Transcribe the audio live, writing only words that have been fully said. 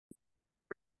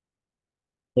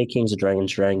Hey Kings of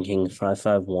Dragons, Dragon King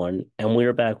 551, and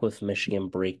we're back with Michigan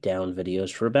breakdown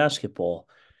videos for basketball.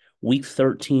 Week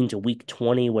 13 to week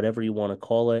 20, whatever you want to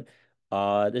call it.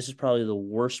 This is probably the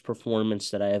worst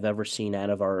performance that I have ever seen out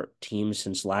of our team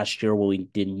since last year, where we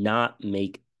did not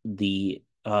make the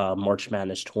March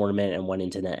Madness tournament and went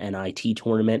into the NIT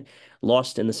tournament,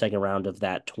 lost in the second round of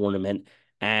that tournament,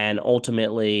 and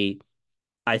ultimately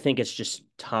I think it's just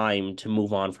time to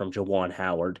move on from Jawan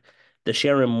Howard. The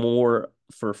Sharon Moore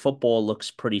for football looks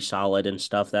pretty solid and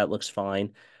stuff. That looks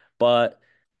fine. But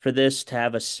for this to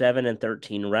have a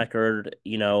 7-13 record,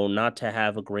 not to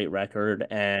have a great record,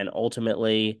 and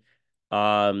ultimately,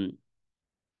 um,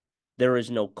 there is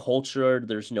no culture,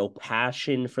 there's no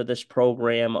passion for this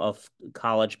program of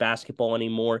college basketball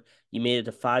anymore. You made it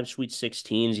to five Sweet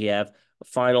 16s. You have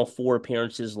Final Four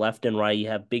appearances left and right. You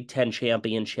have Big Ten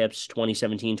championships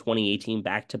 2017, 2018,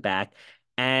 back to back.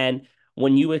 And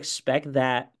when you expect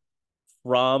that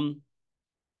from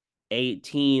a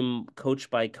team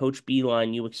coached by Coach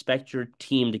Beeline, you expect your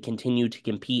team to continue to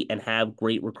compete and have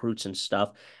great recruits and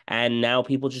stuff. And now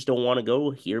people just don't want to go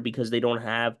here because they don't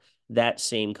have that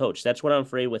same coach. That's what I'm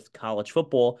afraid with college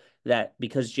football, that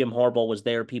because Jim Harbaugh was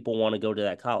there, people want to go to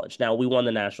that college. Now, we won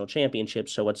the national championship,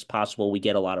 so it's possible we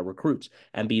get a lot of recruits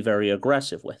and be very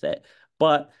aggressive with it.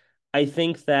 But I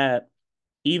think that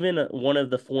even one of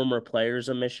the former players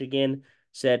of Michigan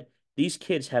said, these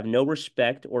kids have no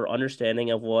respect or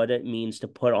understanding of what it means to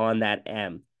put on that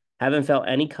M. Haven't felt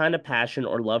any kind of passion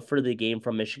or love for the game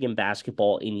from Michigan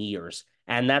basketball in years.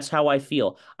 And that's how I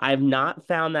feel. I've not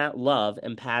found that love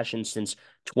and passion since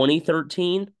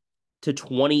 2013 to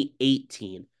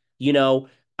 2018. You know,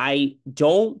 I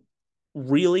don't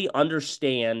really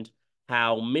understand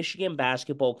how Michigan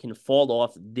basketball can fall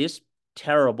off this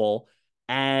terrible.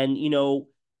 And,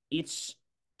 it's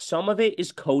some of it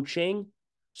is coaching.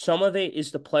 Some of it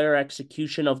is the player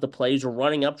execution of the plays. We're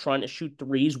running up trying to shoot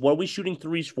threes. What are we shooting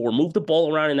threes for? Move the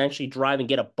ball around and actually drive and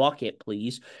get a bucket,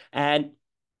 please. And,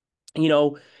 you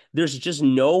know, there's just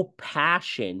no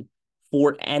passion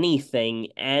for anything.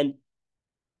 And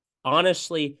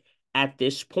honestly, at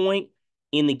this point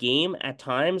in the game, at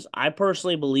times, I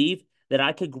personally believe that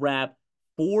I could grab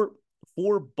four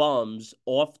four bums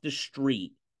off the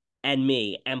street and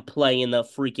me and play in the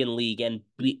freaking league and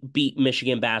beat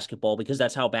Michigan basketball because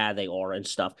that's how bad they are and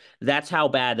stuff. That's how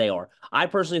bad they are. I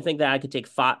personally think that I could take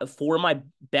four of my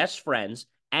best friends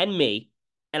and me,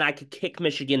 and I could kick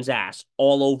Michigan's ass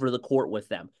all over the court with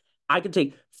them. I could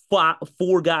take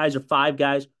four guys or five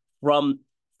guys from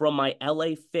my LA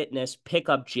Fitness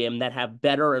pickup gym that have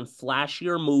better and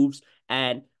flashier moves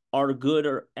and are good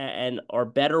and are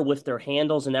better with their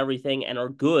handles and everything and are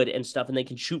good and stuff, and they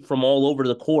can shoot from all over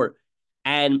the court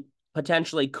and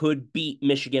potentially could beat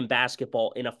Michigan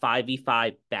basketball in a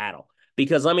 5v5 battle.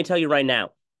 Because let me tell you right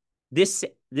now, this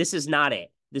is not it.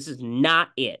 This is not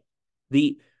it.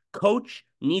 The coach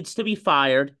needs to be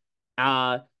fired.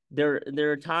 There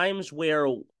are times where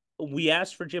we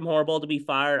asked for Jim Harbaugh to be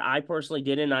fired. I personally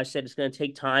didn't. I said it's going to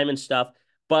take time and stuff.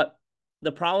 But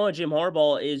the problem with Jim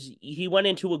Harbaugh is he went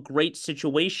into a great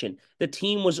situation. The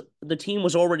team was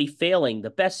already failing. The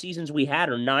best seasons we had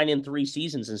are 9-3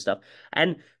 seasons and stuff.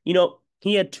 And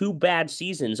he had two bad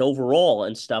seasons overall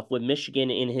and stuff with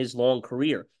Michigan in his long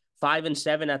career.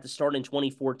 5-7 at the start in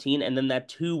 2014, and then that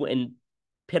 2 and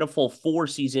pitiful 4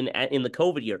 season in the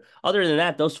COVID year. Other than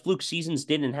that, those fluke seasons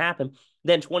didn't happen.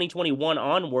 Then 2021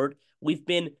 onward, we've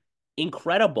been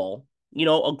incredible.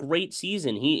 A great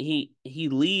season. He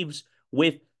leaves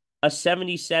with a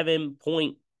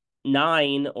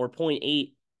 77.9 or point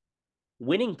 0.8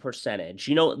 winning percentage.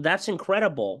 That's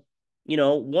incredible.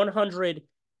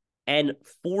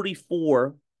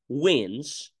 144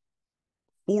 wins,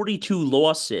 42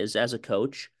 losses as a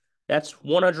coach. That's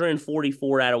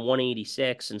 144 out of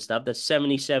 186 and stuff. That's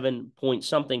 77 point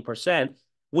something percent,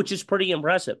 which is pretty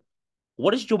impressive.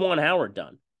 What has Jawan Howard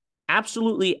done?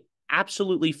 Absolutely,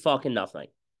 absolutely fucking nothing.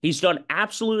 He's done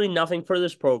absolutely nothing for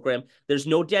this program. There's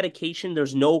no dedication.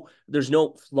 There's no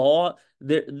flaw.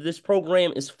 This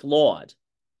program is flawed.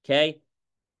 Okay?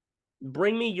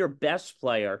 Bring me your best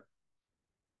player,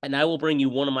 and I will bring you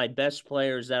one of my best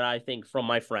players that I think from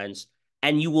my friends,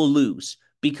 and you will lose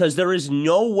because there is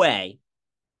no way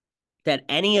that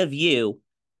any of you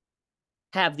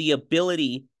have the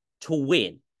ability to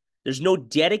win. There's no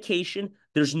dedication.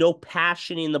 There's no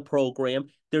passion in the program.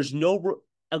 There's no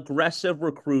aggressive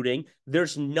recruiting.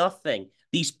 There's nothing.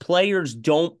 These players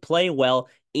don't play well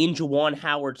in Jawan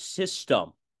Howard's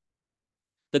system.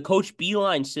 The Coach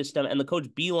Beeline system and the Coach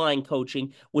Beeline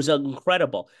coaching was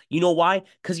incredible. You know why?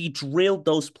 Because he drilled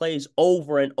those plays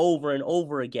over and over and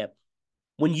over again.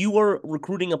 When you are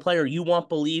recruiting a player, you want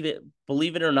believe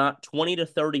it or not, 20 to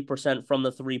 30% from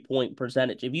the 3-point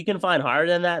percentage. If you can find higher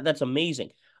than that, that's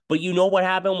amazing. But you know what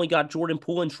happened when we got Jordan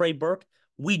Poole and Trey Burke?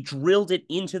 We drilled it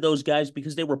into those guys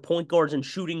because they were point guards and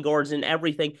shooting guards and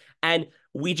everything. And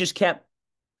we just kept,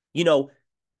 you know,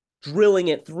 drilling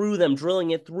it through them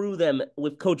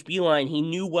with Coach Beilein. He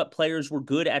knew what players were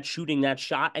good at shooting that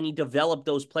shot, and he developed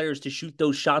those players to shoot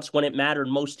those shots when it mattered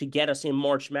most to get us in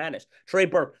March Madness. Trey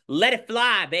Burke, let it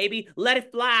fly, baby. Let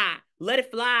it fly. Let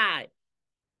it fly.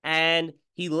 And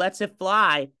he lets it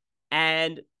fly,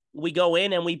 and we go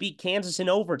in and we beat Kansas in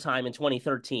overtime in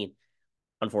 2013.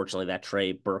 Unfortunately, that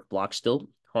Trey Burke block still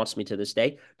haunts me to this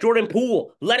day. Jordan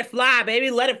Poole, let it fly, baby.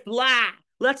 Let it fly.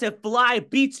 Let's it fly.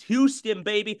 Beats Houston,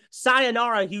 baby.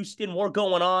 Sayonara, Houston. We're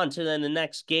going on to the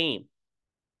next game.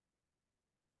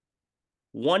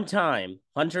 One time,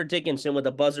 Hunter Dickinson with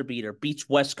a buzzer beater beats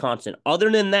Wisconsin.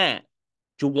 Other than that,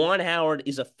 Juwan Howard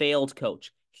is a failed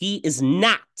coach. He is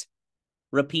not,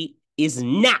 repeat, is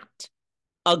not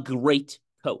a great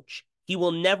coach. He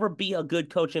will never be a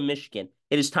good coach in Michigan.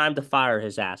 It is time to fire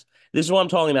his ass. This is what I'm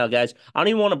talking about, guys. I don't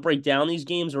even want to break down these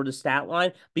games or the stat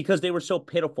line because they were so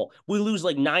pitiful. We lose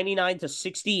like 99 to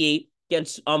 68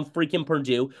 against freaking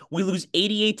Purdue. We lose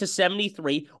 88 to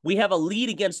 73. We have a lead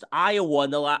against Iowa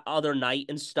the other night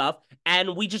and stuff,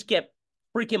 and we just get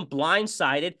freaking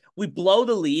blindsided. We blow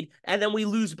the lead, and then we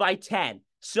lose by 10.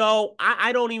 So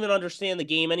I don't even understand the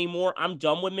game anymore. I'm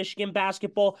done with Michigan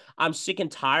basketball. I'm sick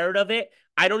and tired of it.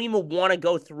 I don't even want to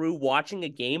go through watching a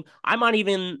game. I might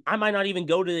not even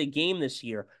go to the game this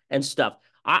year and stuff.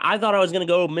 I thought I was going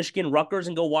to go to Michigan Rutgers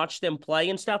and go watch them play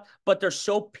and stuff, but they're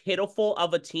so pitiful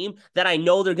of a team that I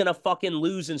know they're going to fucking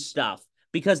lose and stuff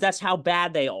because that's how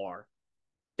bad they are.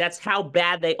 That's how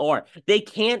bad they are. They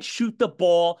can't shoot the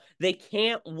ball. They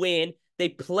can't win. They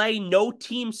play no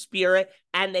team spirit,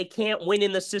 and they can't win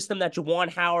in the system that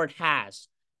Juwan Howard has.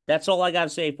 That's all I got to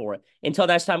say for it. Until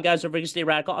next time, guys, don't forget to stay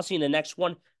radical. I'll see you in the next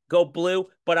one. Go blue,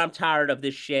 but I'm tired of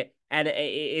this shit, and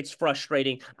it's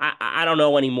frustrating. I don't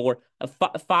know anymore.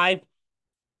 5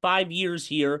 years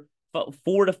here,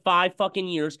 4 to 5 fucking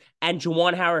years, and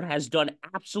Juwan Howard has done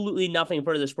absolutely nothing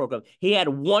for this program. He had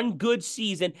one good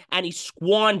season, and he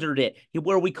squandered it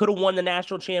where we could have won the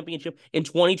national championship in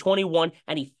 2021,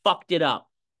 and he fucked it up.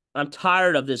 I'm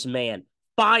tired of this man.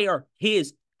 Fire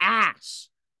his ass.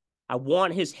 I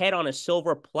want his head on a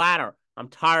silver platter. I'm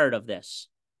tired of this.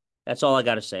 That's all I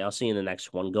got to say. I'll see you in the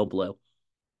next one. Go blue.